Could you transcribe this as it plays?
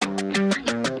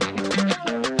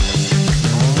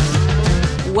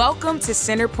Welcome to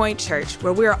Centerpoint Church,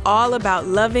 where we're all about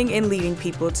loving and leading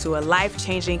people to a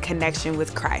life-changing connection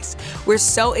with Christ. We're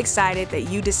so excited that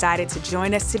you decided to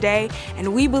join us today,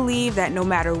 and we believe that no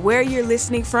matter where you're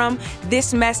listening from,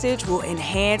 this message will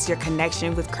enhance your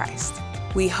connection with Christ.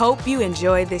 We hope you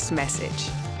enjoy this message.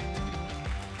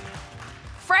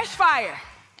 Fresh Fire.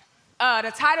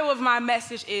 The title of my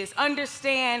message is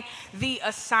Understand the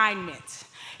Assignment.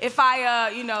 If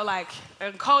I, like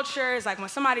in culture, it's like when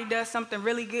somebody does something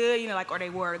really good, or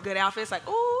they wore a good outfit, it's like,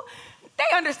 ooh, they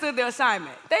understood the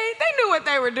assignment. They knew what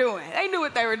they were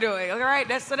doing. All right?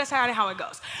 That's how it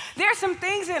goes. There are some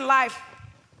things in life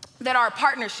that are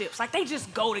partnerships. Like, they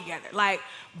just go together. Like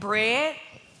bread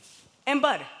and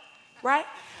butter, right?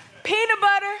 Peanut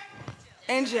butter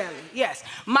and jelly. Yes.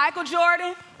 Michael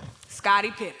Jordan,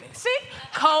 Scottie Pippen. See?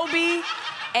 Kobe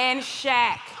and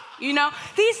Shaq.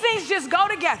 These things just go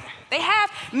together. They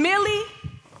have Millie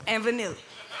and Vanilli,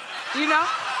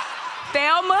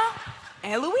 Thelma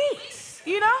and Louise,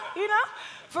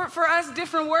 For us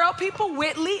different world people,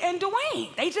 Whitley and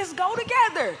Dwayne, they just go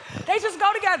together.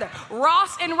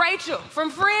 Ross and Rachel from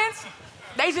Friends,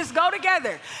 they just go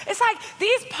together. It's like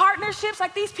these partnerships,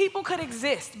 like these people could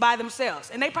exist by themselves,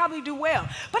 and they probably do well.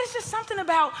 But it's just something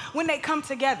about when they come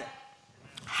together.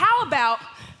 How about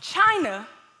China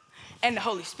and the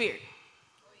Holy Spirit?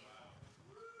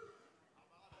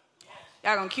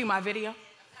 Y'all gonna cue my video?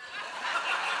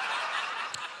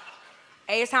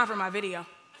 Hey, it's time for my video.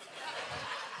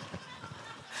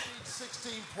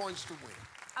 16 points to win.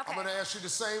 Okay. I'm gonna ask you the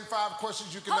same 5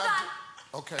 questions you cannot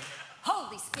do. Okay.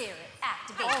 Holy Spirit,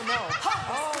 activate. Oh, no.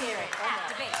 Holy Spirit,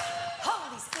 activate.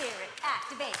 Holy Spirit,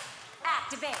 activate.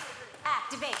 Activate.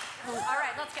 Activate. All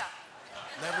right, let's go.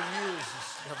 Never years.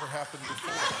 This never happened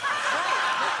before.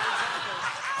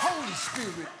 Holy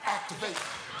Spirit, activate.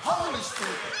 Holy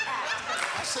Spirit. Activate.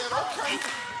 I said, okay.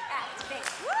 Activate.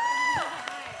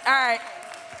 All right,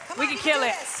 we can kill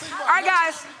it. All right,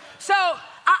 guys, so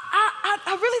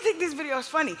I really think this video is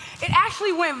funny. It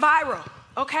actually went viral,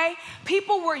 okay?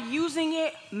 People were using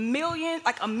it a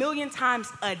million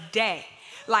times a day.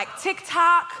 Like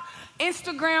TikTok,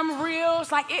 Instagram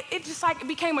Reels, it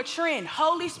became a trend.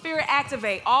 Holy Spirit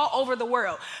activate all over the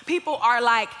world. People are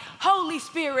like, Holy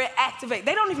Spirit activate.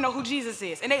 They don't even know who Jesus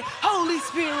is. And they, Holy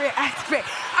Spirit activate.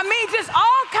 I mean, just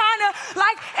all kind of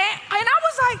and I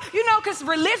was like, because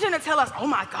religion will tell us, oh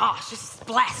my gosh, this is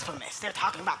blasphemous. They're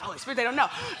talking about the Holy Spirit. They don't know.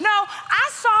 No,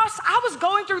 I was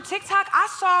going through TikTok. I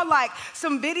saw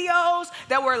some videos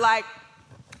that were like,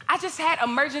 I just had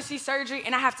emergency surgery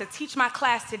and I have to teach my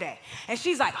class today. And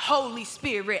she's like, Holy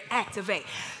Spirit, activate.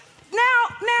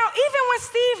 Now, even when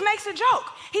Steve makes a joke,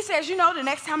 he says, the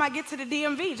next time I get to the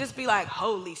DMV, just be like,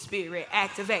 Holy Spirit,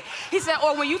 activate. He said,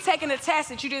 or when you taking a test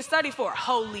that you didn't study for,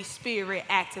 Holy Spirit,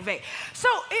 activate. So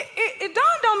it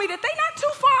dawned on me that they're not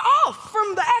too far off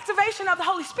from the activation of the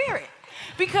Holy Spirit.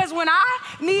 Because when I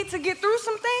need to get through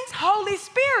some things, Holy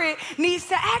Spirit needs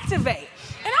to activate.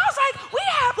 And I was like, we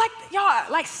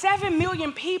have 7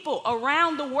 million people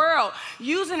around the world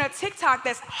using a TikTok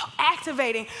that's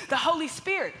activating the Holy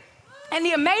Spirit. And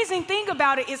the amazing thing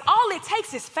about it is all it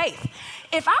takes is faith.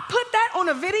 If I put that on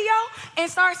a video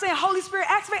and start saying, Holy Spirit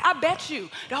activate, I bet you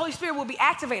the Holy Spirit will be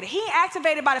activated. He ain't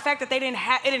activated by the fact that it didn't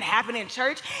happen in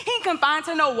church. He ain't confined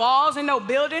to no walls and no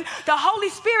building. The Holy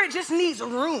Spirit just needs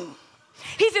room.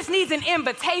 He just needs an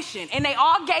invitation. And they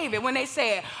all gave it when they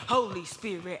said, Holy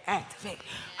Spirit, activate.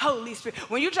 Holy Spirit.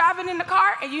 When you're driving in the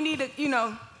car and you need to,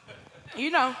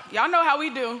 y'all know how we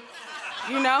do,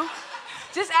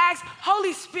 Just ask,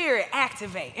 Holy Spirit,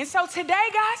 activate. And so today,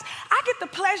 guys, I get the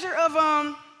pleasure of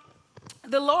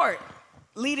the Lord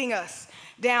leading us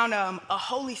down a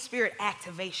Holy Spirit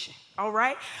activation, all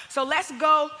right? So let's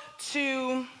go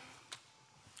to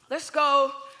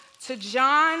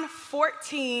John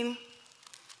 14.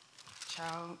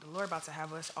 Child, the Lord about to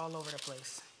have us all over the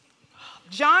place.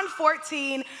 John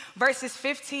 14, verses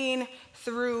 15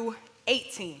 through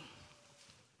 18.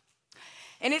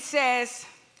 And it says,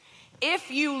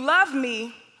 if you love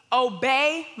me,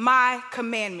 obey my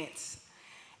commandments.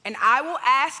 And I will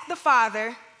ask the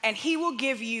Father, and he will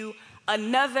give you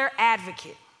another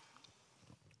advocate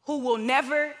who will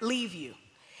never leave you.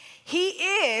 He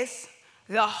is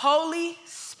the Holy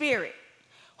Spirit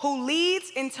who leads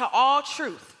into all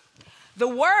truth. The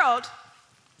world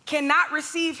cannot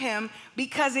receive him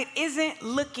because it isn't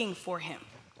looking for him.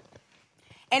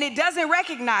 And it doesn't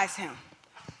recognize him.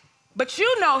 But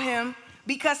you know him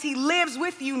because he lives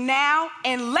with you now,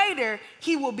 and later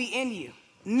he will be in you.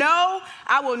 No,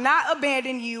 I will not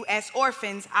abandon you as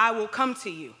orphans. I will come to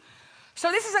you.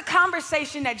 So this is a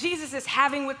conversation that Jesus is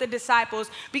having with the disciples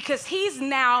because he's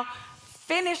now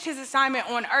finished his assignment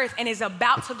on earth and is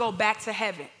about to go back to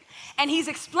heaven. And he's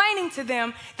explaining to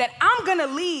them that I'm gonna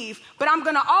leave, but I'm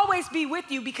gonna always be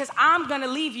with you because I'm gonna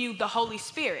leave you the Holy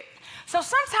Spirit. So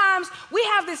sometimes we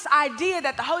have this idea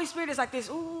that the Holy Spirit is like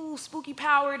this, spooky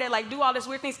power that like do all these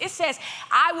weird things. It says,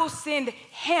 I will send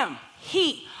him,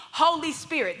 he, Holy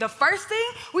Spirit. The first thing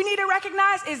we need to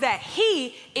recognize is that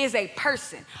he is a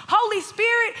person. Holy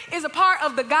Spirit is a part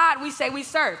of the God we say we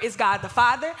serve. It's God the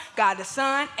Father, God the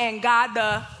Son, and God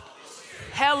the...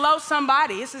 Hello,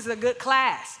 somebody. This is a good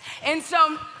class. And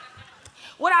so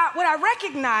what I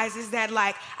recognize is that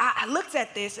like I looked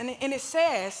at this and it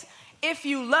says, if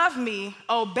you love me,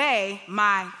 obey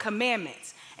my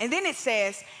commandments. And then it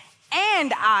says,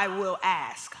 and I will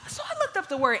ask. So I looked up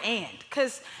the word and,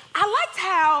 because I liked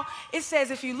how it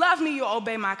says, if you love me, you'll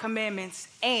obey my commandments,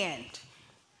 and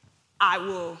I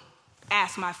will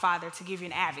ask my Father to give you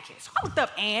an advocate. So I looked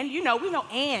up and, we know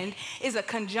and is a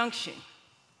conjunction.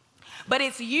 But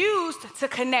it's used to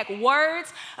connect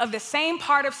words of the same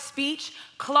part of speech,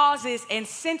 clauses, and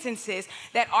sentences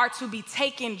that are to be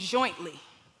taken jointly.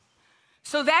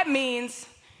 So that means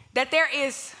that there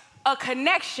is a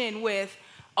connection with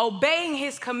obeying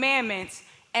his commandments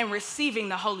and receiving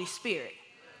the Holy Spirit.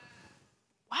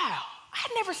 Wow, I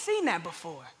had never seen that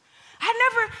before.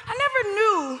 I never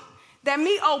knew that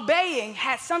me obeying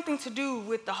had something to do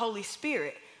with the Holy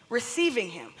Spirit, receiving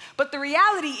him. But the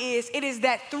reality is, it is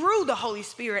that through the Holy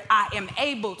Spirit, I am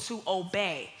able to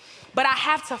obey. But I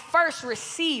have to first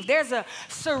receive. There's a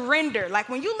surrender. Like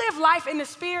when you live life in the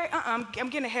Spirit, I'm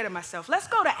getting ahead of myself. Let's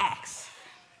go to Acts.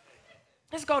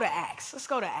 Let's go to Acts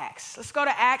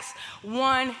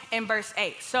 1 and verse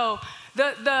 8. So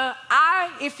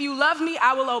if you love me,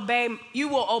 I will obey, you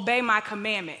will obey my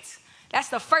commandments. That's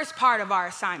the first part of our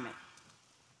assignment.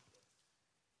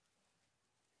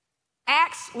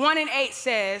 Acts 1 and 8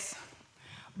 says,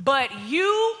 but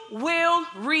you will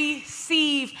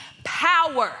receive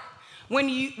power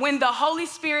when the Holy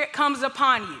Spirit comes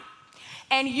upon you.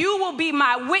 And you will be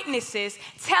my witnesses,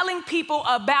 telling people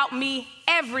about me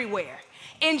everywhere.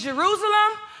 In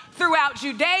Jerusalem, throughout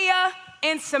Judea,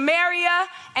 in Samaria,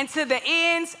 and to the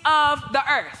ends of the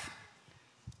earth.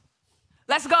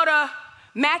 Let's go to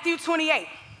Matthew 28.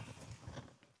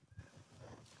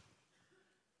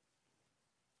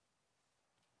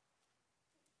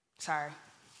 Sorry,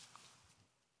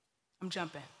 I'm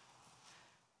jumping.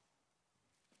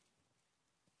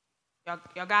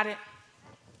 Y'all got it?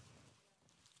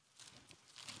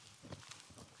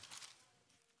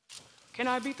 Can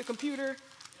I beat the computer?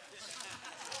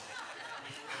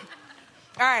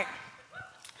 All right.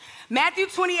 Matthew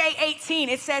 28:18,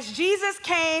 it says, Jesus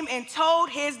came and told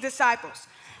his disciples,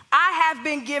 I have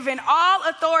been given all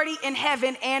authority in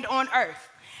heaven and on earth.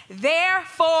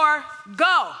 Therefore,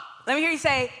 go. Let me hear you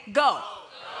say, go.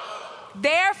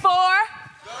 Therefore,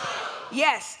 go.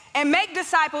 Yes, and make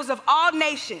disciples of all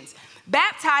nations,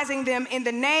 baptizing them in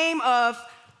the name of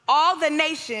all the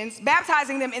nations,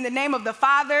 baptizing them in the name of the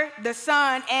Father, the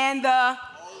Son, and the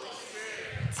Holy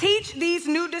Spirit. Teach these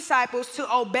new disciples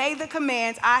to obey the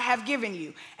commands I have given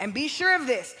you. And be sure of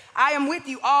this, I am with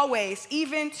you always,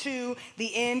 even to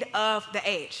the end of the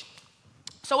age.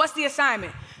 So what's the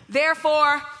assignment?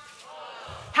 Therefore,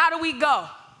 how do we go?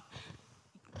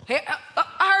 I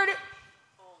heard it.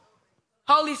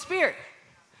 Holy Spirit.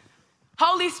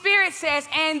 Holy Spirit says,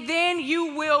 and then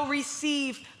you will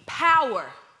receive power.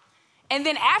 And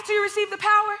then after you receive the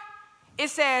power, it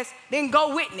says, then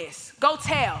go witness, go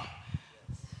tell.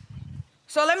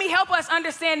 So let me help us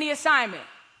understand the assignment.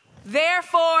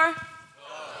 Therefore,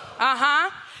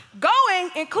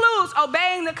 going includes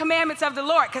obeying the commandments of the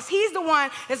Lord, because he's the one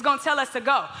that's going to tell us to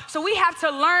go. So we have to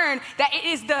learn that it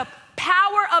is the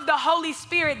power of the Holy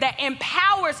Spirit that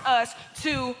empowers us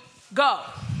to go.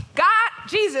 God,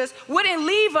 Jesus, wouldn't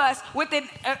leave us with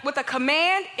a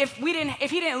command if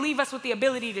he didn't leave us with the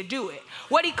ability to do it.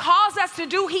 What he calls us to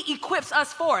do, he equips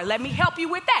us for. Let me help you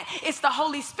with that. It's the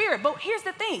Holy Spirit. But here's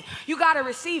the thing. You got to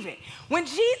receive it. In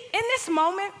this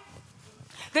moment,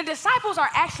 the disciples are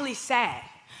actually sad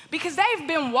because they've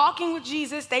been walking with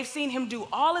Jesus. They've seen him do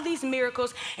all of these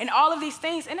miracles and all of these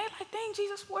things. And they're like, dang,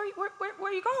 Jesus, where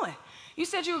are you going? You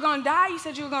said you were going to die. You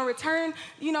said you were going to return,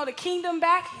 the kingdom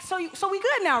back. So we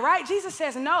good now, right? Jesus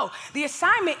says, no, the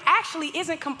assignment actually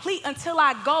isn't complete until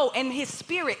I go and his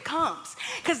Spirit comes.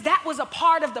 Because that was a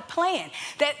part of the plan,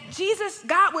 that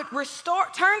God would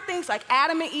turn things like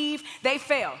Adam and Eve, they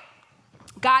fell.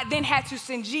 God then had to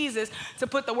send Jesus to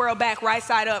put the world back right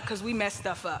side up because we messed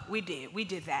stuff up. We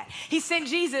did that. He sent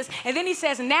Jesus, and then he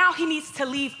says now he needs to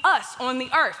leave us on the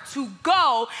earth to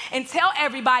go and tell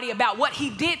everybody about what he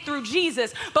did through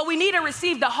Jesus, but we need to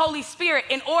receive the Holy Spirit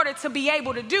in order to be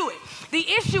able to do it. The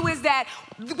issue is that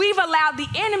we've allowed the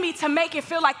enemy to make it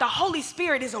feel like the Holy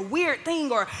Spirit is a weird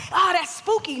thing or, oh, that's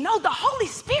spooky. No, the Holy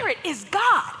Spirit is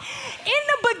God. In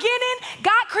the beginning,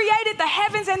 God created the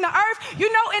heavens and the earth.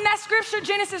 You know, in that scripture,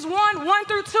 Genesis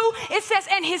 1:1-2, it says,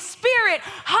 and his spirit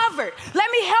hovered.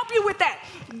 Let me help you with that.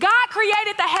 God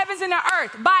created the heavens and the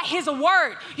earth by his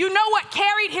word. You know what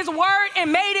carried his word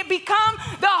and made it become?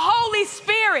 The Holy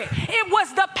Spirit. It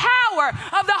was the power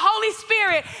of the Holy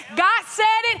Spirit. God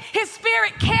said it, his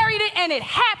spirit carried it, and it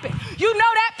happened. You know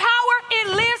that power? It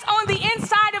lives on the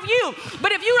inside of you.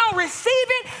 But if you don't receive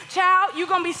it, child, you're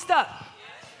going to be stuck.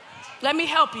 Let me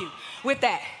help you with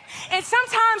that. And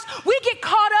sometimes we get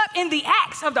caught up in the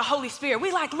acts of the Holy Spirit.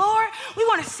 We like, Lord, we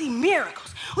want to see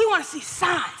miracles. We want to see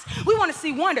signs. We want to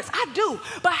see wonders. I do.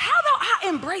 But how about I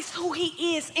embrace who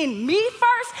he is in me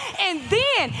first, and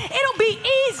then it'll be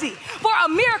easy for a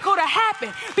miracle to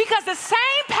happen, because the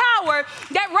same power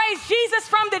that raised Jesus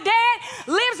from the dead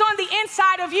lives on the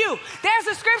inside of you. There's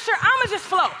a scripture. I'm going to just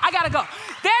flow. I got to go.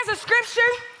 There's a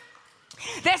scripture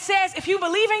that says if you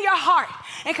believe in your heart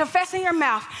and confess in your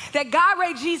mouth that God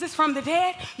raised Jesus from the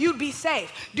dead, you'd be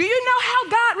saved. Do you know how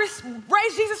God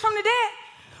raised Jesus from the dead?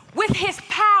 With his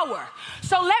power.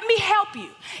 So let me help you.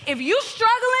 If you're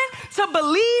struggling to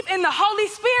believe in the Holy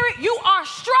Spirit, you are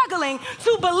struggling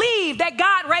to believe that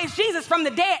God raised Jesus from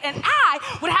the dead. And I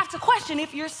would have to question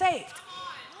if you're saved.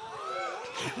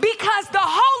 Because the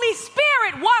Holy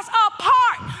Spirit was a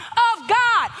part of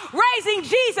God raising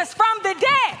Jesus from the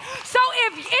dead. So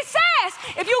if it says,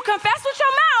 if you confess with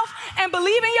your mouth and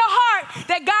believe in your heart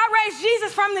that God raised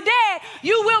Jesus from the dead,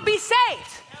 you will be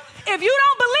saved. If you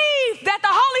don't believe that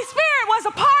the Holy Spirit was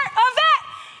a part of that,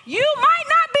 you might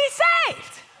not be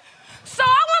saved. So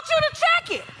I want you to check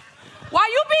it. While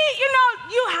you be,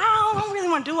 I don't really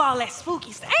want to do all that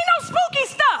spooky stuff. Ain't no spooky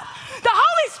stuff. The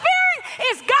Holy Spirit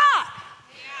is God.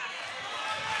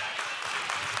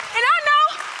 And I know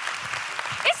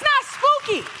it's not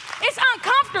spooky. It's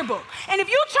uncomfortable. And if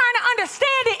you're trying to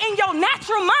understand it in your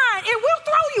natural mind, it will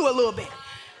throw you a little bit.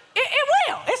 It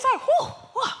will. It's like, whoa,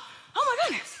 oh my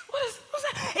goodness. What's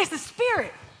that? It's the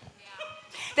Spirit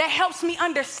that helps me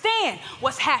understand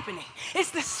what's happening.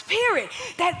 It's the Spirit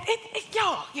that,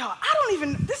 y'all, I don't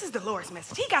even, this is the Lord's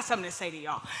message. He got something to say to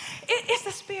y'all. It's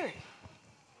the Spirit.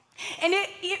 And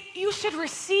you should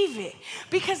receive it,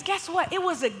 because guess what? It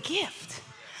was a gift.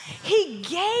 He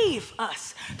gave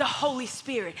us the Holy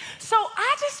Spirit. So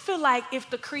I just feel like if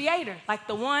the Creator, like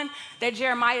the one that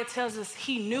Jeremiah tells us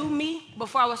he knew me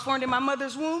before I was formed in my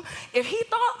mother's womb, if he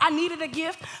thought I needed a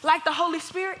gift like the Holy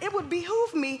Spirit, it would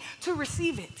behoove me to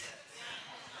receive it.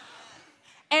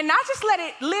 And not just let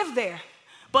it live there,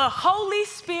 but Holy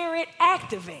Spirit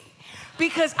activate.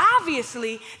 Because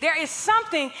obviously there is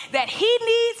something that he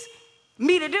needs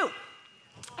me to do.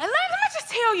 And let me just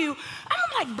tell you, I'm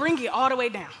gonna like bring it all the way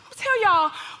down. I'll tell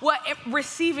y'all what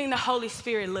receiving the Holy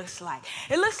Spirit looks like.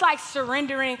 It looks like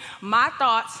surrendering my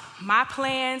thoughts, my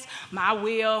plans, my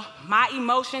will, my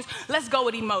emotions. Let's go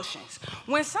with emotions.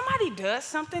 When somebody does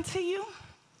something to you,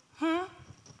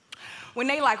 when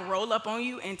they like roll up on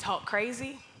you and talk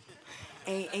crazy,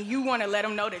 and you wanna let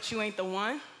them know that you ain't the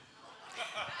one,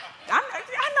 I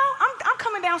know, I'm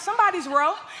coming down somebody's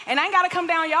row, and I ain't gotta come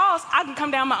down y'all's, I can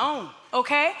come down my own,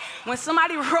 okay? When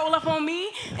somebody roll up on me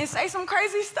and say some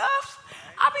crazy stuff,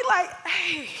 I'll be like,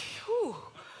 hey,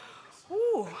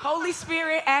 Holy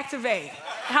Spirit activate,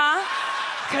 huh?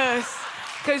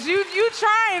 Cause you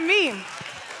trying me.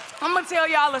 I'm gonna tell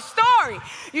y'all a story.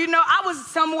 I was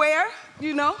somewhere,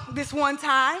 this one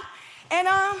time, and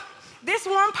this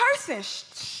one person,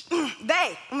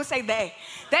 they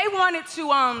wanted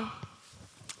to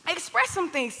express some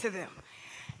things to them.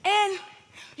 And,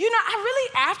 I really,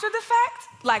 after the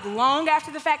fact, like long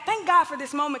after the fact, thank God for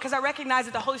this moment, because I recognized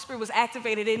that the Holy Spirit was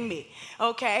activated in me,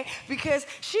 okay? Because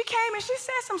she came and she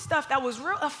said some stuff that was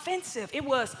real offensive. It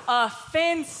was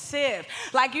offensive.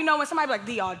 Like, when somebody like,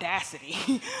 the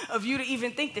audacity of you to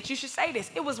even think that you should say this.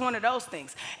 It was one of those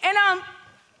things. And,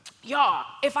 y'all,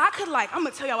 if I could I'm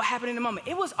gonna tell y'all what happened in a moment.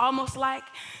 It was almost like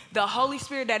the Holy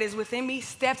Spirit that is within me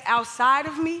stepped outside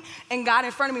of me and got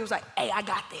in front of me and was like, hey, I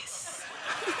got this.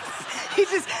 He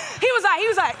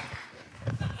was like,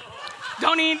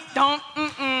 don't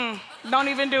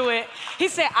even do it. He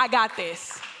said, I got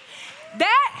this.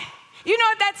 That, you know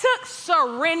what that took?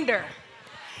 Surrender.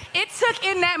 It took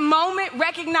in that moment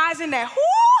recognizing that,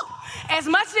 As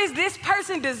much as this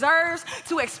person deserves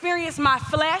to experience my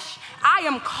flesh, I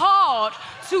am called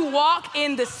to walk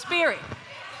in the Spirit.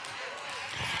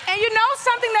 And you know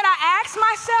something that I ask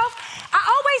myself? I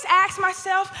always ask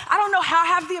myself, I don't know how I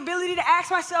have the ability to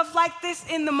ask myself like this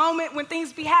in the moment when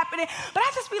things be happening, but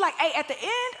I just be like, hey, at the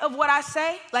end of what I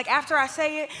say, like after I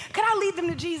say it, could I lead them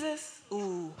to Jesus?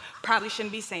 Ooh, probably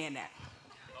shouldn't be saying that.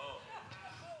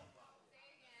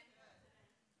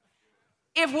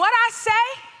 If what I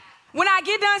say, when I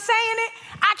get done saying it,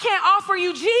 I can't offer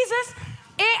you Jesus,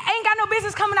 it ain't got no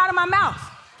business coming out of my mouth.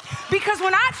 Because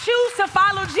when I choose to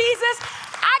follow Jesus,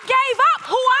 I gave up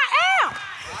who I am.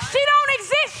 She don't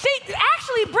exist.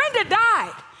 Actually, Brenda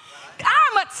died.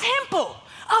 I'm a temple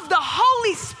of the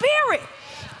Holy Spirit.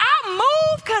 I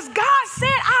move because God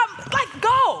said I'm like,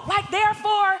 go. Like,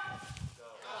 therefore,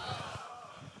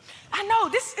 I know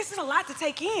this is a lot to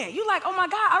take in. You like, oh my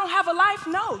God, I don't have a life.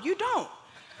 No, you don't.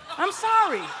 I'm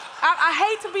sorry. I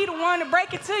hate to be the one to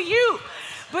break it to you,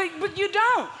 but you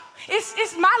don't.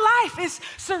 It's my life is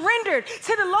surrendered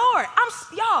to the Lord.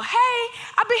 Y'all, hey,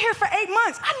 I've been here for 8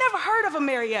 months. I never heard of a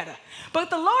Marietta, but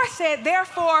the Lord said,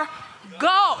 therefore,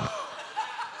 go.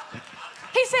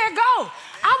 He said, go.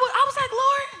 I was like,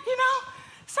 Lord, you know,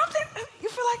 something, you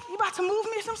feel like you about to move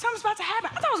me or something's about to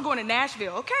happen. I thought I was going to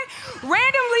Nashville, okay?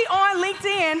 Randomly on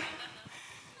LinkedIn,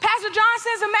 Pastor John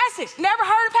sends a message. Never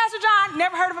heard of Pastor John,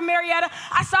 never heard of a Marietta.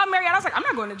 I saw Marietta. I was like, I'm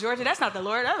not going to Georgia. That's not the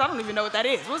Lord. I don't even know what that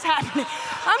is. What's happening?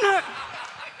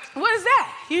 What is that?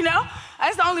 You know?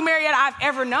 That's the only Marietta I've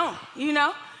ever known, you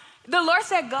know? The Lord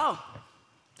said, go.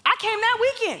 I came that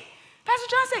weekend. Pastor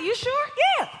John said, you sure?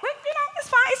 Yeah. You know,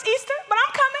 it's fine. It's Easter, but I'm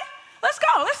coming. Let's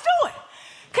go. Let's do it.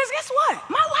 Because guess what?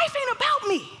 My life ain't about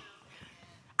me.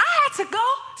 I had to go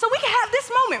so we can have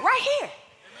this moment right here.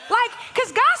 Like,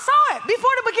 because God saw it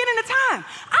before the beginning of time.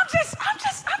 I'm just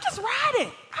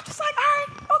riding. I'm just like, all right,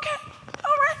 okay,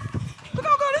 all right. We're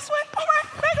going to go this way. All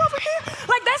right, back over here.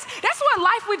 Like, that's what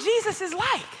life with Jesus is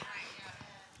like.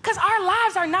 Because our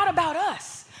lives are not about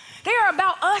us. They are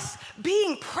about us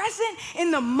being present in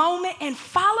the moment and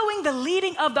following the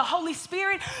leading of the Holy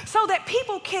Spirit so that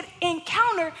people can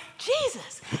encounter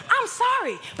Jesus. I'm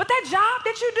sorry, but that job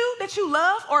that you do, that you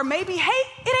love or maybe hate,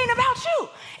 it ain't about you.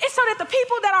 It's so that the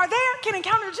people that are there can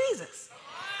encounter Jesus.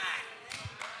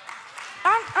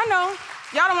 I know.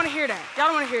 Y'all don't want to hear that. Y'all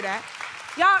don't want to hear that.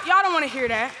 Y'all don't want to hear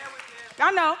that.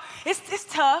 I know. It's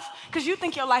tough because you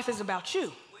think your life is about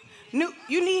you.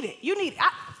 You need it. You need it.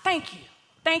 Thank you.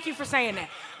 Thank you for saying that.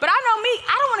 But I know me,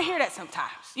 I don't want to hear that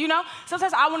sometimes, you know?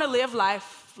 Sometimes I want to live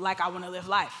life like I want to live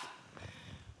life.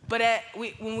 But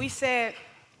when we said,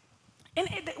 and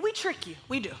we trick you,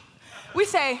 we do. We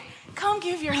say, come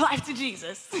give your life to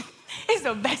Jesus. It's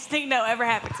the best thing that'll ever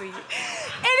happen to you.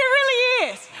 And it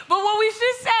really is. But what we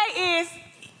should say is,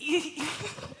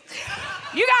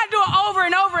 you got to do it over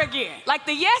and over again. Like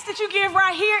the yes that you give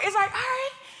right here is like, all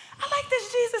right, I like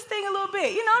this Jesus thing a little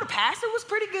bit. You know, the pastor was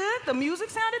pretty good. The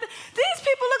music sounded, these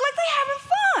people look like they having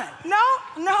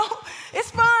fun. No,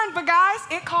 it's fun, but guys,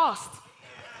 it costs.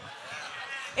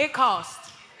 It costs.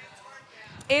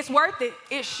 It's worth it.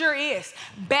 It sure is.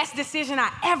 Best decision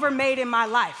I ever made in my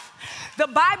life. The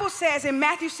Bible says in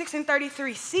Matthew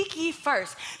 6:33, seek ye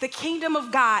first the kingdom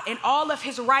of God and all of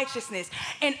his righteousness,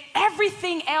 and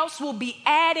everything else will be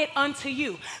added unto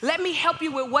you. Let me help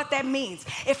you with what that means.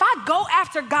 If I go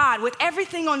after God with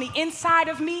everything on the inside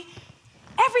of me,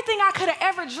 everything I could have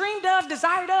ever dreamed of,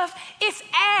 desired of, it's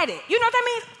added. You know what that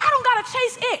means? I don't got to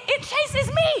chase it. It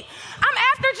chases me. I'm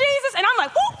after Jesus, and I'm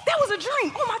like, whoop, that was a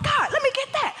dream. Oh, my God, let me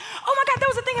get that. Oh, my God, that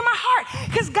was a thing in my heart.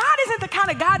 Because God isn't the kind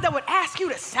of God that would ask you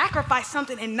to sacrifice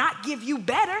something and not give you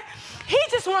better. He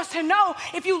just wants to know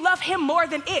if you love him more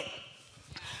than it.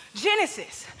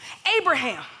 Genesis,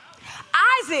 Abraham,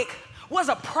 Isaac was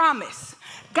a promise.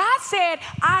 God said,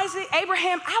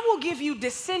 Abraham, I will give you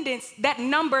descendants that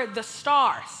number the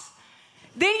stars.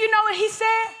 Then you know what he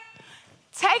said?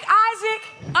 Take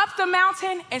Isaac up the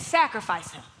mountain and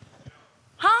sacrifice him.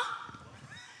 Huh?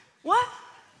 What?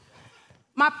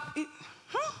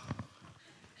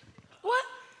 What?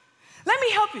 Let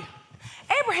me help you.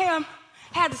 Abraham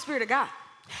had the Spirit of God.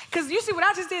 Because you see what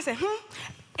I just did say, In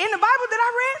the Bible that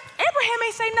I read, Abraham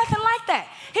ain't say nothing like that.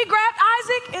 He grabbed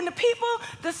Isaac and the people,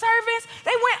 the servants,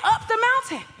 they went up the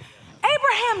mountain.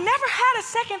 Abraham never had a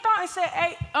second thought and said,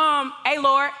 hey,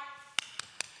 Lord,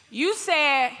 you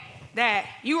said that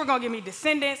you were going to give me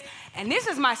descendants, and this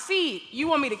is my seed. You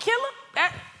want me to kill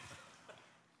him?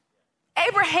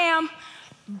 Abraham,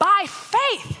 by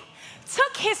faith,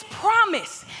 took his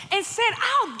promise and said,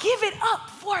 I'll give it up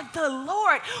for the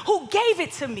Lord who gave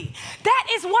it to me. That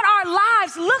is what our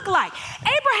lives look like.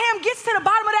 Abraham gets to the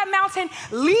bottom of that mountain,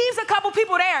 leaves a couple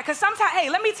people there, because sometimes, hey,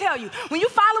 let me tell you, when you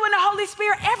follow in the Holy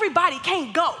Spirit, everybody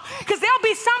can't go, because there'll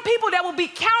be some people that will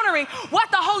be countering what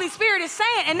the Holy Spirit is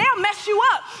saying, and they'll mess you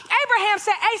up. Abraham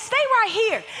said, hey, stay right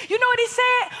here. You know what he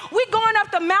said? We're going up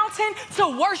the mountain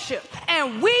to worship,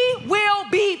 and we will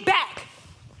be back.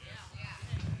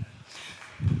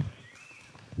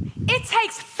 It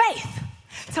takes faith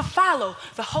to follow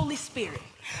the Holy Spirit,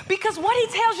 because what he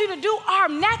tells you to do, our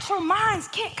natural minds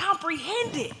can't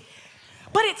comprehend it.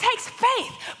 But it takes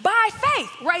faith. By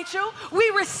faith, Rachel, we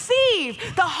receive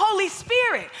the Holy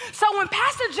Spirit. So when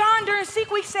Pastor John during Seek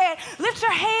Week said, lift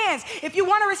your hands if you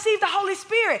want to receive the Holy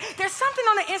Spirit, there's something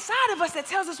on the inside of us that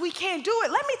tells us we can't do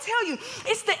it. Let me tell you,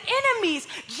 it's the enemy's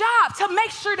job to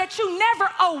make sure that you never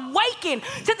awaken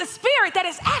to the Spirit that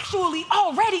is actually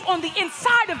already on the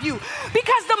inside of you.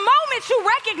 Because the moment you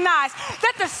recognize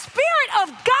that the Spirit of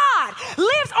God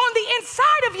lives on the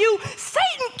inside of you,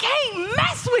 Satan can't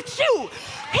mess with you.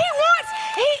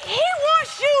 He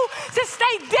wants you to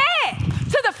stay dead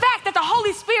to the fact that the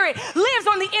Holy Spirit lives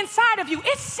on the inside of you.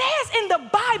 It says in the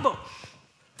Bible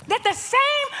that the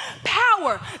same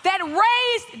power that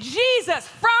raised Jesus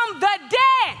from the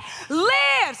dead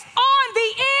lives on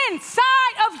the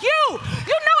inside of you.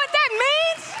 You know what that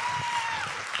means?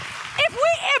 If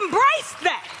we embrace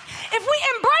that,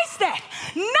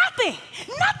 nothing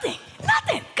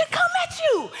could come at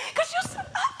you, because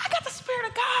I got the Spirit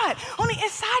of God on the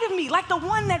inside of me, like the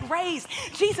one that raised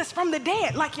Jesus from the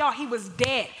dead. Like, y'all, he was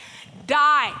dead,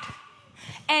 died,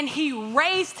 and he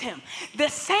raised him. The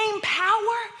same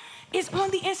power is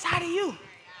on the inside of you.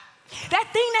 That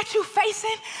thing that you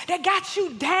facing that got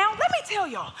you down, let me tell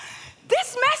y'all,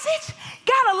 this message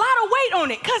got a lot of weight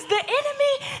on it, because the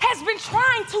enemy has been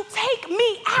trying to take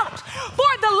me out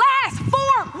for the last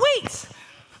 4 weeks.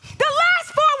 The last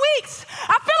 4 weeks,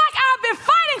 I feel like I've been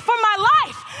fighting for my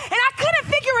life, and I couldn't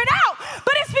figure it out.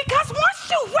 But it's because once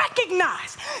you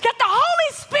recognize that the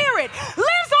Holy Spirit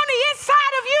lives on the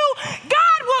inside of you,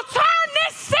 God will turn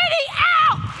this city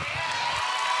out.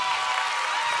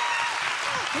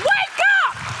 Wake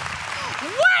up!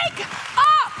 Wake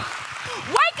up!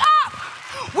 Wake up!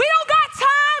 We don't got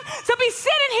time to be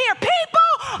sitting here.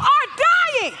 People are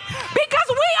dying because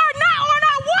we are not on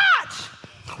our watch.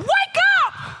 Wake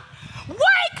up!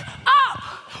 Wake up!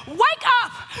 Wake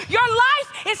up! Your life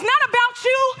is not about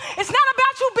you. It's not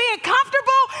about you being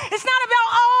comfortable. It's not about,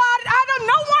 I don't,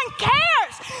 no one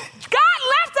cares. God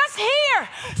left us here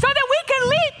so that we can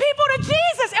lead people to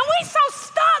Jesus, and we so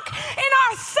stuck in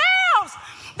ourselves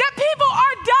that people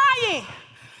are dying.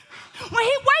 When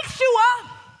he wakes you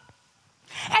up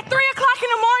at 3 o'clock in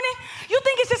the morning, you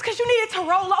think it's just because you needed to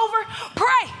roll over?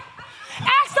 Pray.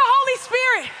 Ask the Holy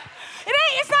Spirit.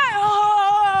 It's not,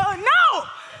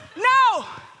 no.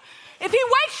 If he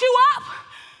wakes you up,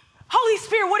 Holy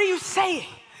Spirit, what are you saying?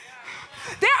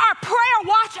 There are prayer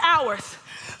watch hours.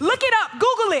 Look it up,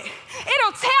 Google it.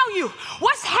 It'll tell you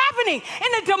what's happening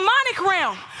in the demonic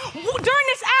realm during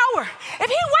this hour. If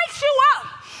he wakes you up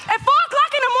at 4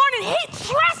 o'clock in the morning, he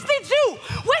trusted you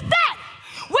with that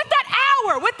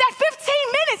hour, with that 15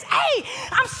 minutes. Hey,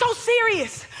 I'm so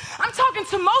serious. I'm talking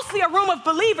to mostly a room of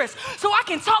believers, so I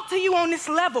can talk to you on this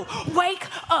level. Wake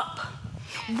up.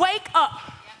 Wake up.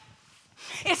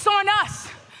 It's on us.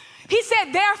 He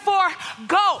said, therefore,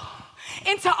 go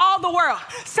into all the world.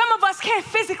 Some of us can't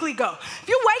physically go. If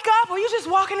you wake up or you're just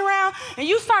walking around and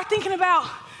you start thinking about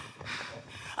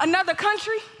another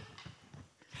country,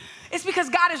 it's because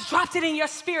God has dropped it in your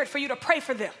spirit for you to pray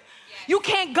for them. You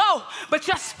can't go, but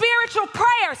your spiritual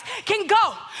prayers can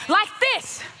go like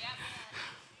this.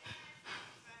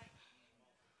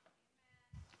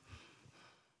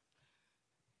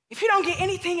 If you don't get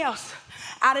anything else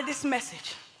out of this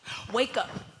message, wake up.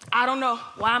 I don't know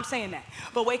why I'm saying that,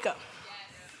 but wake up.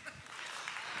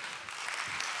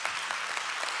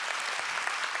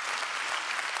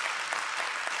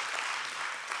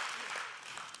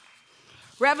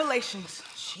 Revelations,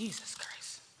 Jesus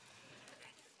Christ.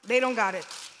 They don't got it.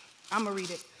 I'm gonna read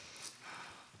it.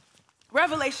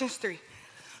 Revelations 3.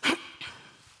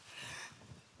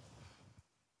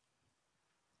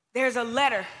 There's a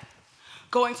letter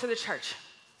going to the church.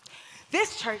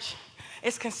 This church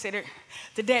is considered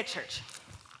the dead church.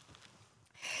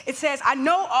 It says, I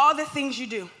know all the things you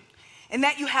do and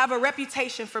that you have a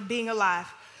reputation for being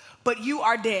alive, but you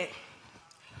are dead.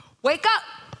 Wake up.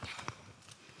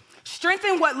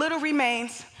 Strengthen what little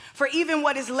remains, for even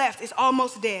what is left is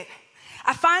almost dead.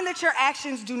 I find that your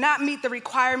actions do not meet the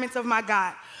requirements of my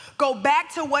God. Go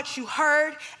back to what you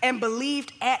heard and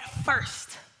believed at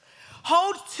first.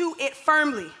 Hold to it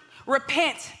firmly.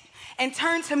 Repent and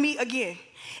turn to me again.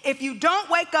 If you don't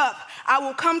wake up, I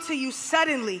will come to you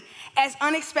suddenly, as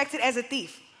unexpected as a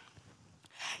thief.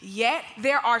 Yet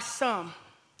there are some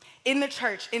in the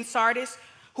church in Sardis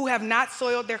who have not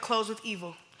soiled their clothes with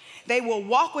evil. They will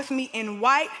walk with me in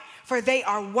white, for they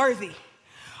are worthy.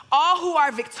 All who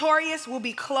are victorious will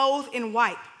be clothed in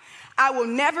white. I will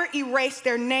never erase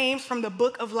their names from the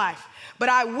book of life, but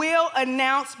I will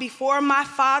announce before my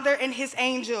Father and his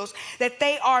angels that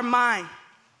they are mine.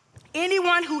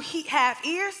 Anyone who have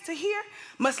ears to hear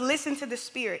must listen to the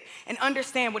Spirit and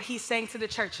understand what he's saying to the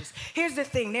churches. Here's the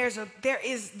thing, there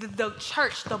is the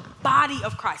church, the body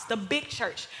of Christ, the big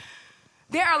church.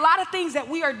 There are a lot of things that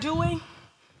we are doing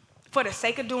for the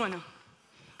sake of doing them,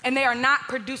 and they are not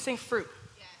producing fruit.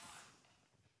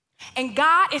 And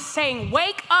God is saying,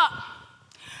 wake up,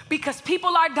 because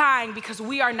people are dying because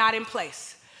we are not in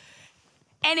place.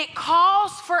 And it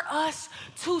calls for us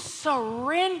to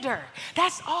surrender.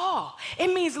 That's all.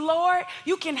 It means, Lord,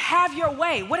 you can have your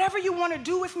way. Whatever you want to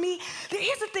do with me.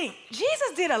 Here's the thing.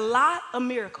 Jesus did a lot of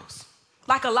miracles,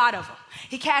 like a lot of them.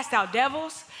 He cast out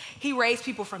devils. He raised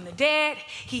people from the dead.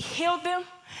 He healed them.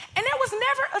 And there was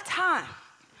never a time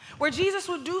where Jesus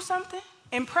would do something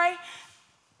and pray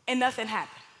and nothing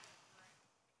happened.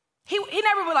 He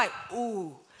never was like,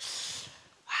 ooh,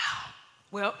 wow.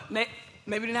 Well, maybe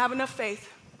you didn't have enough faith.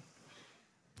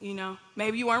 You know,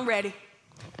 maybe you weren't ready.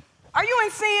 Are you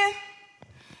in sin?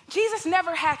 Jesus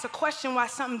never had to question why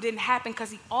something didn't happen, because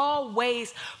he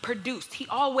always produced. He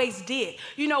always did.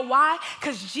 You know why?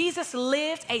 Because Jesus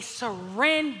lived a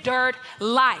surrendered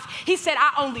life. He said,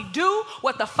 I only do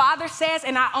what the Father says,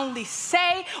 and I only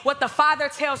say what the Father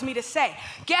tells me to say.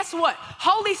 Guess what?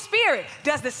 Holy Spirit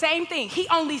does the same thing. He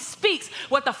only speaks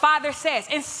what the Father says.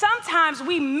 And sometimes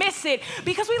we miss it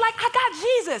because we like, I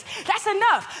got Jesus. That's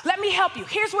enough. Let me help you.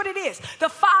 Here's what it is. The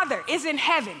Father is in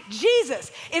heaven.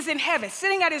 Jesus is in heaven,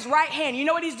 sitting at his right hand. You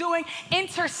know what he's doing?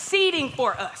 Interceding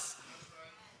for us.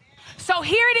 So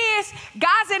here it is,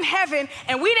 God's in heaven,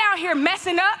 and we down here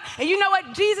messing up, and you know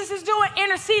what Jesus is doing?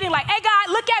 Interceding, like, hey,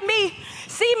 God, look at me.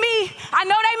 See me. I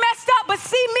know they messed up, but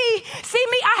see me. See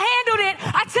me. I handled it.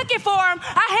 I took it for him.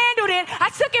 I handled it. I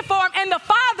took it for him. And the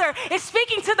Father is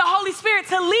speaking to the Holy Spirit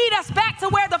to lead us back to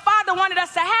where the Father wanted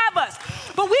us to have us.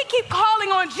 But we keep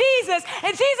calling on Jesus,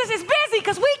 and Jesus is busy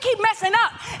because we keep messing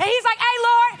up. And he's like, hey,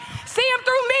 Lord, see him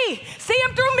through me. See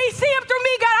him through me. See him through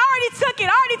me. God, I already took it.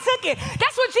 I already took it.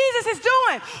 That's what Jesus is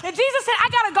doing. And Jesus said, I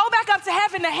got to go back up to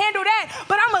heaven to handle that,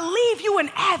 but I'm going to leave you an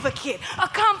advocate, a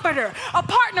comforter, a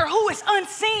partner who is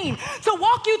unseen to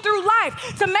walk you through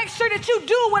life, to make sure that you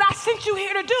do what I sent you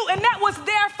here to do. And that was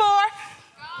therefore.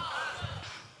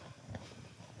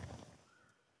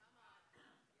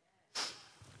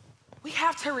 We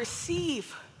have to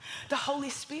receive the Holy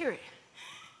Spirit.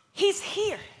 He's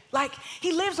here. Like,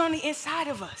 he lives on the inside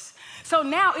of us. So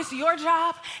now it's your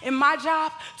job and my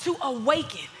job to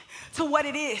awaken to what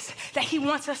it is that he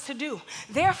wants us to do.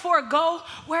 Therefore, go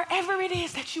wherever it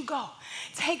is that you go.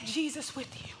 Take Jesus with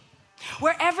you.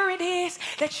 Wherever it is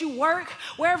that you work,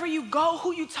 wherever you go,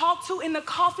 who you talk to in the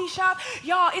coffee shop,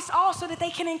 y'all, it's all so that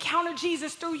they can encounter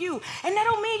Jesus through you. And that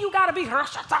don't mean you gotta be, no, I'm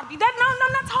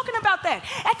not talking about that.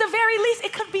 At the very least,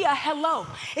 it could be a hello.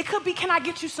 It could be, can I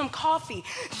get you some coffee?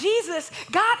 Jesus,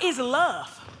 God is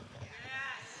love.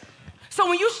 So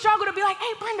when you struggle to be like,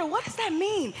 hey, Brenda, what does that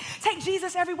mean? Take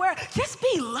Jesus everywhere. Just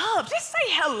be loved. Just say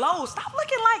hello. Stop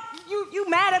looking like you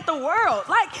mad at the world.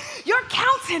 Like, your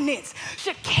countenance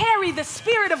should carry the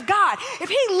Spirit of God. If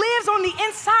he lives on the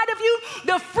inside of you,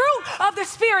 the fruit of the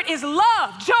Spirit is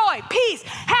love, joy, peace,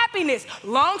 happiness,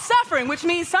 long-suffering, which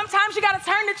means sometimes you got to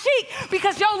turn the cheek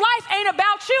because your life ain't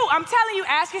about you. I'm telling you,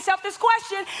 ask yourself this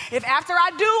question. If after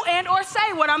I do and or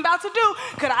say what I'm about to do,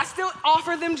 could I still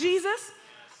offer them Jesus?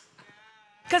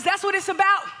 Because that's what it's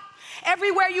about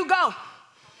everywhere you go.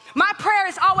 My prayer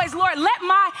is always, Lord, let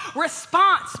my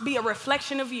response be a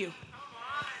reflection of you.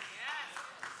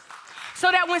 So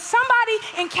that when somebody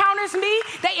encounters me,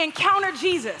 they encounter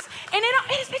Jesus. And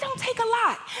it don't take a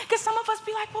lot. Because some of us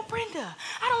be like, well, Brenda,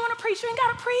 I don't want to preach. You ain't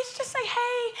got to preach. Just say,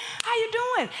 hey, how you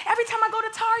doing? Every time I go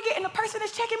to Target and the person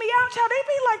is checking me out, child, they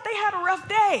be like they had a rough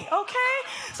day, okay?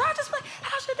 So I just be like,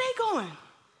 how's your day going?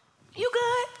 You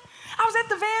good? I was at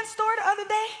the Van store the other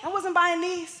day. I wasn't buying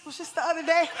these. It was just the other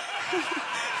day.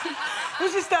 It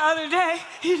was just the other day,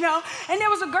 you know. And there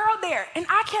was a girl there, and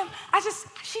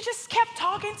she just kept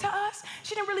talking to us.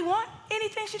 She didn't really want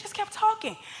anything. She just kept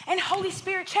talking. And Holy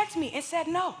Spirit checked me and said,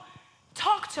 no,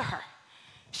 talk to her.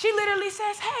 She literally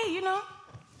says, hey, you know,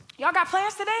 y'all got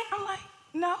plans today? I'm like,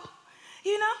 no.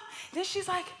 you know? Then she's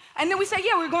like, and then we say,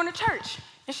 yeah, we're going to church.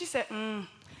 And she said,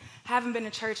 haven't been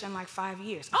to church in like 5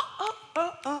 years.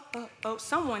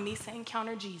 Someone needs to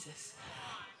encounter Jesus.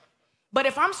 But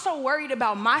if I'm so worried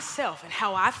about myself and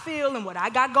how I feel and what I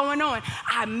got going on,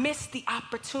 I miss the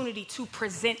opportunity to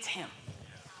present him.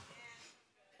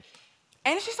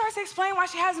 And she starts to explain why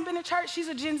she hasn't been to church. She's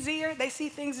a Gen Zer. They see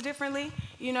things differently,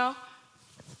 you know.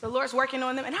 The Lord's working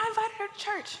on them. And I invited her to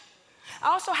church. I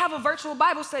also have a virtual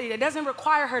Bible study that doesn't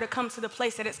require her to come to the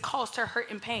place that it's caused her hurt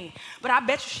and pain. But I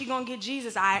bet you she's going to get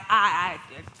Jesus. I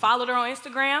followed her on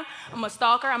Instagram. I'm going to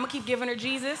stalk her. I'm going to keep giving her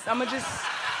Jesus. I'm going to just,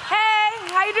 hey,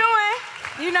 how you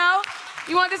doing? You know,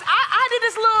 you want this? I did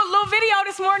this little video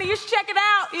this morning. You should check it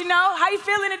out. You know, how you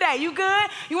feeling today? You good?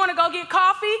 You want to go get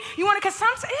coffee? You want to, because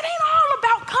it ain't all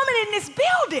about coming in this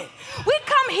building. We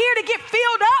come here to get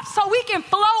filled up so we can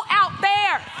flow out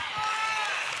there.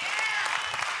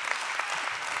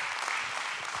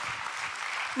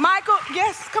 Michael,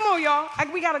 yes, come on, y'all.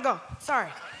 We got to go. Sorry.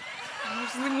 I'm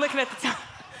just looking at the time.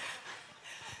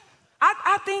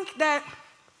 I think that,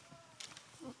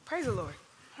 praise the Lord.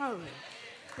 Hallelujah.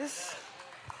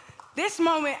 This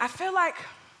moment, I feel like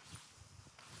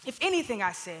if anything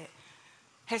I said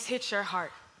has hit your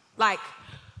heart, like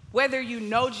whether you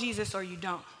know Jesus or you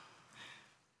don't,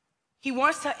 he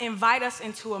wants to invite us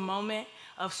into a moment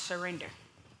of surrender.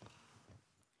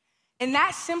 And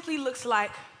that simply looks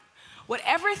like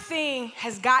whatever thing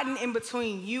has gotten in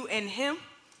between you and him,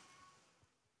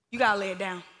 you gotta lay it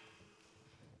down.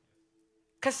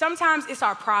 Because sometimes it's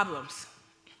our problems.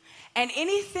 And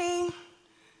anything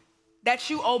that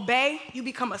you obey, you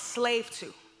become a slave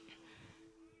to.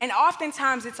 And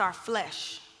oftentimes it's our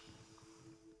flesh.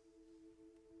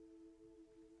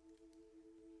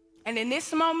 And in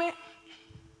this moment,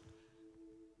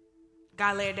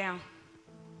 gotta lay it down.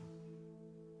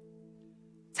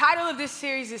 Title of this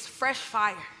series is Fresh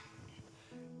Fire.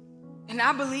 And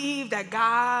I believe that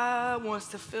God wants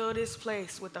to fill this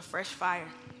place with a fresh fire.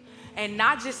 And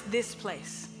not just this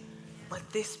place, but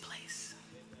this place.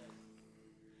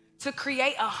 To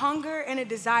create a hunger and a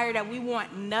desire that we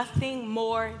want nothing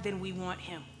more than we want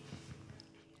him.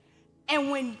 And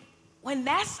when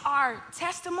that's our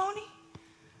testimony,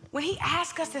 when he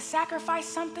asks us to sacrifice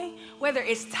something, whether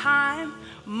it's time,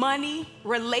 money,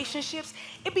 relationships,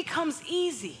 it becomes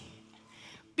easy.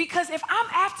 Because if I'm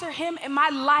after him and my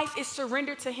life is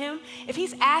surrendered to him, if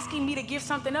he's asking me to give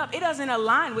something up, it doesn't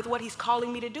align with what he's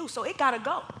calling me to do, so it gotta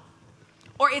go.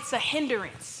 Or it's a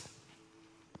hindrance.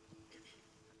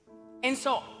 And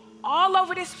so all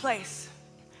over this place,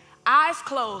 eyes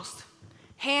closed,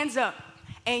 hands up,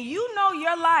 and you know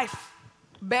your life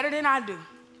better than I do.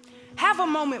 Have a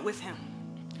moment with him.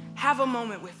 Have a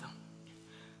moment with him.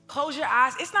 Close your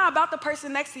eyes. It's not about the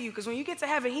person next to you, because when you get to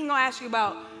heaven, he ain't gonna ask you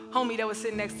about homie that was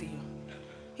sitting next to you.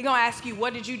 He gonna ask you,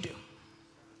 what did you do?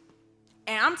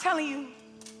 And I'm telling you,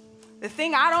 the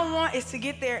thing I don't want is to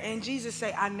get there and Jesus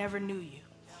say, I never knew you.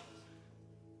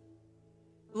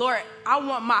 Lord, I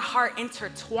want my heart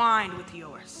intertwined with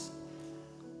yours.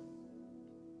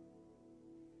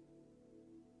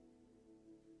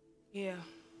 Yeah.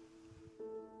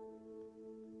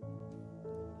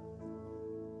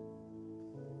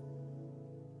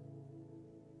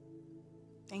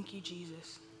 Thank you,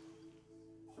 Jesus.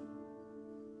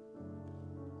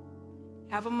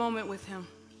 Have a moment with him.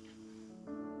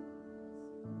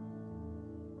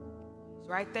 He's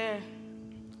right there.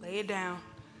 Lay it down.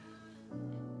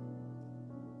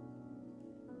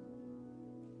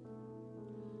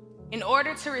 In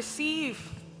order to receive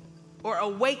or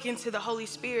awaken to the Holy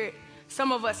Spirit,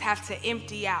 some of us have to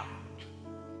empty out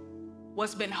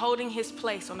what's been holding his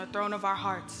place on the throne of our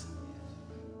hearts.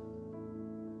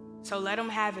 So let him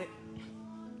have it.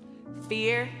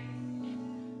 Fear,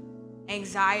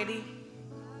 anxiety,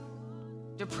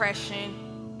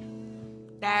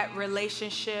 depression, that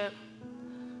relationship,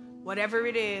 whatever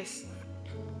it is.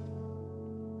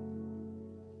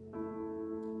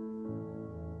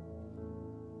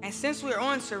 And since we're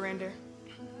on surrender,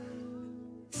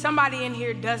 somebody in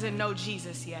here doesn't know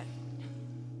Jesus yet.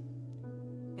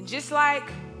 And just like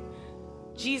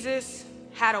Jesus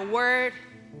had a word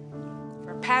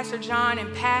for Pastor John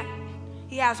and Pat,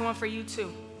 he has one for you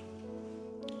too.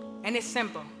 And it's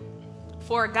simple.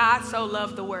 For God so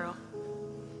loved the world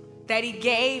that he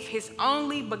gave his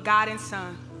only begotten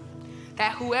Son,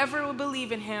 that whoever will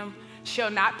believe in him shall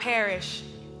not perish,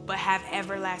 but have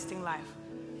everlasting life.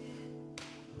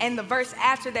 And the verse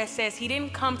after that says he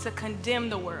didn't come to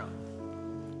condemn the world,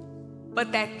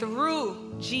 but that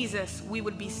through Jesus we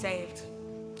would be saved.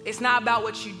 It's not about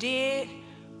what you did,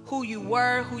 who you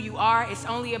were, who you are. It's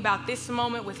only about this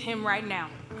moment with him right now.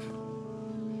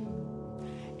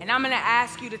 And I'm gonna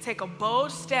ask you to take a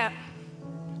bold step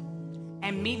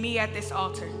and meet me at this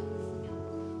altar.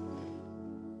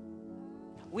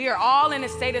 We are all in a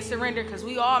state of surrender because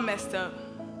we all messed up.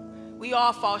 We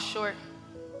all fall short.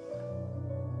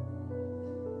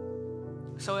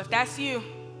 So if that's you,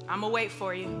 I'm gonna wait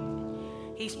for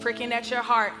you. He's pricking at your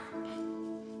heart,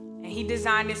 and he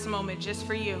designed this moment just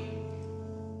for you.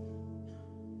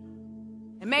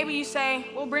 And maybe you say,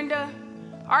 well, Brenda,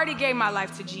 I already gave my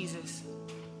life to Jesus.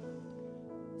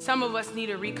 Some of us need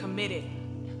to recommit it,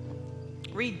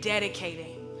 rededicate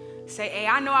it. Say, hey,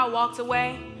 I know I walked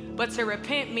away, but to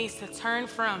repent means to turn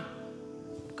from,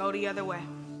 go the other way.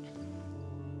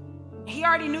 He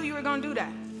already knew you were gonna do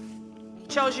that. He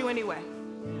chose you anyway.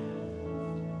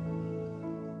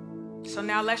 So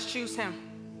now let's choose him.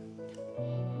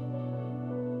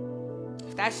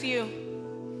 If that's you,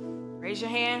 raise your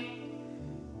hand.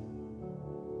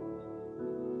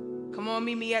 Come on,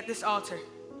 meet me at this altar.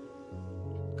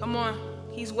 Come on,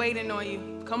 he's waiting on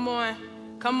you. Come on,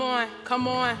 come on, come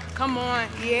on, come on.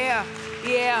 Yeah,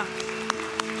 yeah,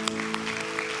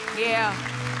 yeah,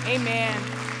 amen.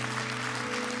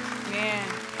 Man,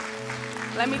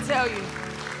 let me tell you,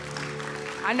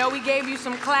 I know we gave you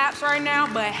some claps right now,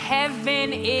 but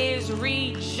heaven is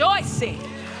rejoicing.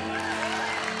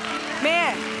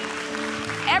 Man,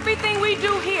 everything we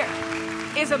do here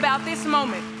is about this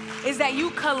moment, is that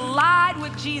you collide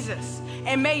with Jesus.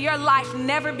 And may your life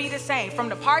never be the same. From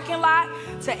the parking lot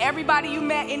to everybody you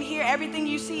met in here, everything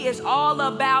you see is all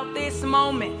about this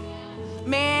moment.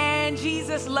 Man,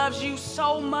 Jesus loves you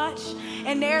so much.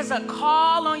 And there's a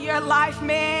call on your life,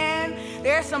 man.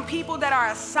 There's some people that are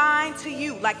assigned to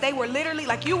you. Like they were literally,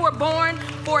 like you were born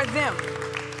for them.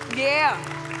 Yeah,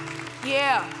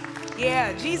 yeah,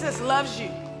 yeah. Jesus loves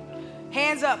you.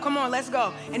 Hands up, come on, let's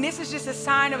go. And this is just a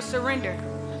sign of surrender.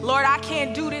 Lord, I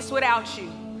can't do this without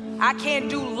you. I can't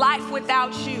do life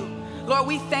without you. Lord,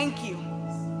 we thank you.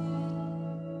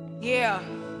 Yeah.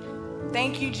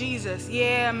 Thank you, Jesus.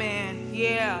 Yeah, man.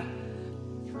 Yeah.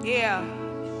 Yeah.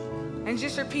 And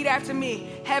just repeat after me.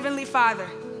 Heavenly Father,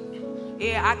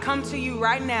 yeah, I come to you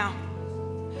right now,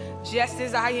 just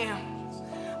as I am.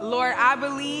 Lord, I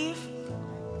believe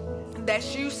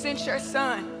that you sent your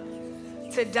son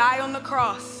to die on the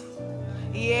cross.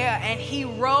 Yeah, and he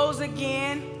rose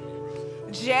again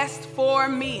just for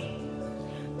me.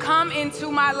 Come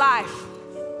into my life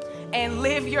and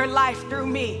live your life through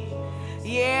me.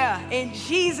 Yeah, in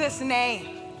Jesus' name.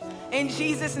 In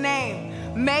Jesus'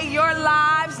 name. May your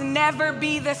lives never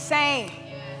be the same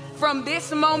from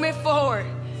this moment forward.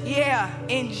 Yeah,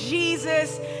 in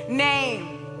Jesus'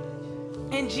 name.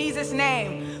 In Jesus'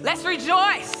 name. Let's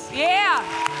rejoice. Yeah.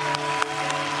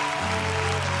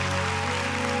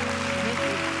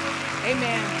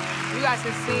 Amen. You guys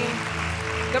can sing.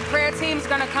 The prayer team's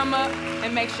gonna come up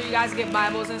and make sure you guys get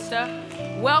Bibles and stuff.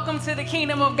 Welcome to the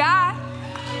kingdom of God.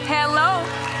 Hello.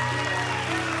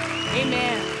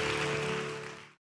 Amen.